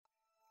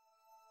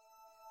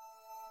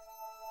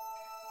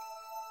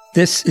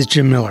This is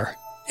Jim Miller,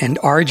 and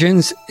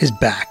Origins is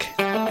back.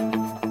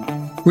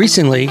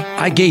 Recently,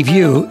 I gave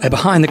you a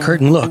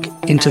behind-the-curtain look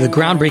into the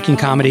groundbreaking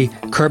comedy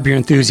Curb Your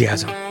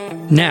Enthusiasm.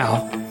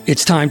 Now,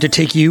 it's time to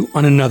take you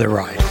on another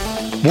ride,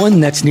 one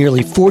that's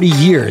nearly 40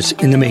 years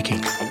in the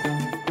making.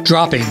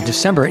 Dropping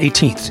December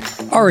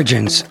 18th,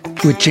 Origins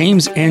with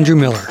James Andrew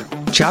Miller,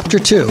 Chapter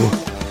 2,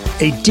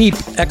 a deep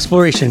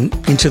exploration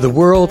into the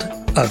world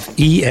of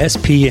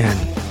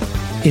ESPN.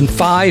 In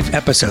 5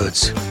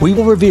 episodes, we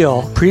will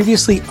reveal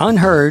previously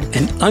unheard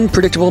and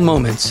unpredictable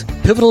moments,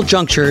 pivotal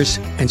junctures,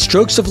 and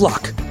strokes of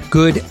luck,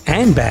 good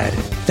and bad,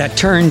 that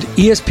turned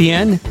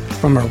ESPN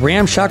from a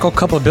ramshackle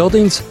couple of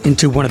buildings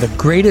into one of the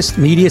greatest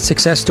media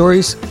success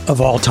stories of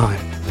all time.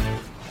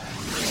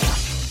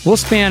 We'll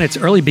span its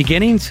early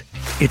beginnings,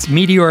 its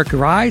meteoric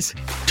rise,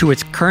 to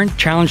its current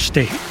challenge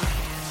state.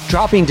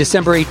 Dropping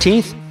December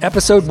 18th,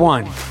 Episode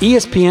 1,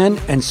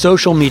 ESPN and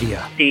Social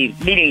Media. The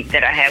meeting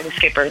that I had with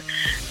Skipper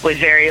was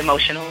very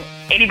emotional.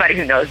 Anybody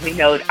who knows me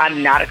knows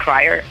I'm not a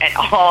crier at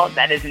all.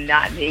 That is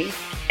not me.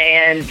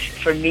 And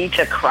for me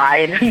to cry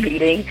in a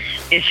meeting,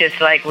 it's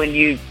just like when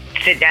you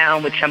sit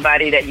down with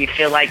somebody that you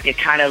feel like you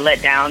kind of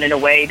let down in a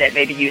way that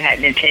maybe you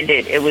hadn't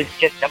intended. It was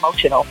just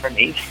emotional for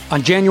me.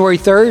 On January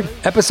 3rd,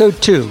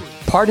 Episode 2,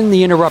 Pardon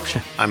the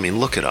Interruption. I mean,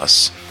 look at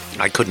us.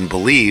 I couldn't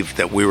believe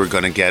that we were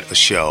going to get a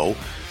show.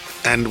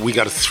 And we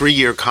got a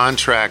 3-year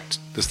contract,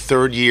 the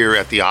 3rd year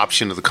at the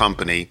option of the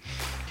company,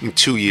 and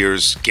 2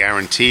 years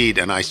guaranteed.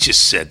 And I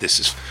just said,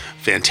 this is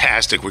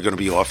fantastic. We're going to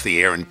be off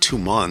the air in 2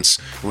 months,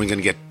 and we're going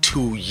to get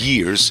 2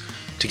 years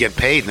to get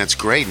paid, and that's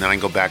great. And then I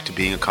can go back to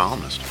being a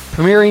columnist.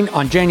 Premiering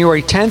on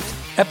January 10th,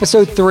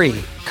 Episode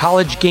 3,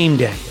 College Game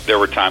Day. There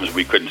were times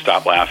we couldn't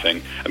stop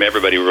laughing. I mean,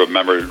 everybody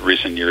remembered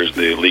recent years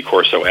the Lee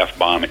Corso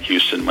F-bomb at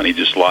Houston when he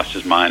just lost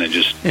his mind and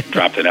just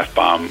dropped an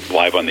F-bomb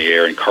live on the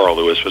air, and Carl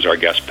Lewis was our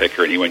guest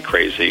picker, and he went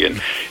crazy, and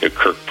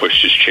Kirk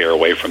pushed his chair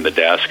away from the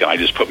desk, and I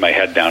just put my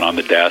head down on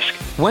the desk.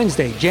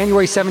 Wednesday,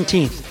 January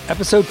 17th,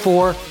 Episode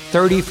 4,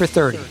 30 for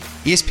 30.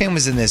 ESPN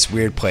was in this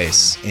weird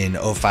place in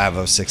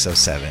 05, 06,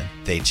 07.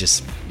 They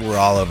just were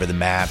all over the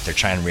map. They're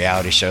trying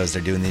reality shows.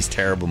 They're doing these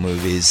terrible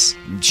movies.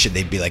 Should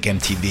they be like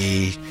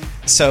MTV?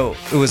 So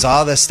it was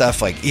all this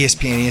stuff like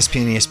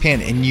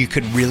ESPN, and you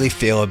could really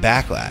feel a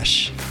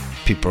backlash.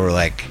 People were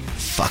like,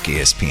 fuck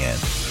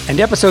ESPN. And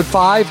Episode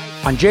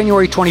 5 on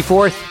January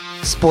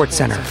 24th, Sports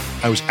Center.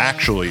 I was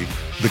actually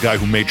the guy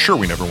who made sure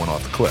we never went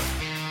off the cliff.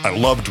 I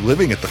loved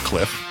living at the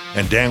cliff,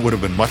 and Dan would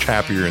have been much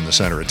happier in the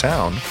center of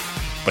town.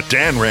 But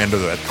Dan ran to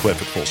that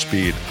cliff at full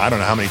speed. I don't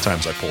know how many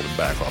times I pulled him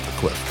back off the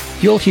cliff.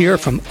 You'll hear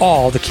from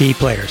all the key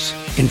players,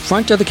 in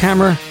front of the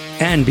camera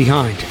and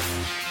behind.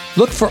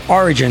 Look for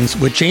Origins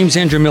with James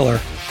Andrew Miller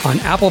on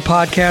Apple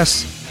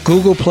Podcasts,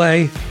 Google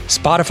Play,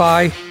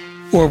 Spotify,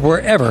 or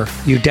wherever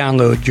you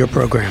download your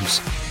programs.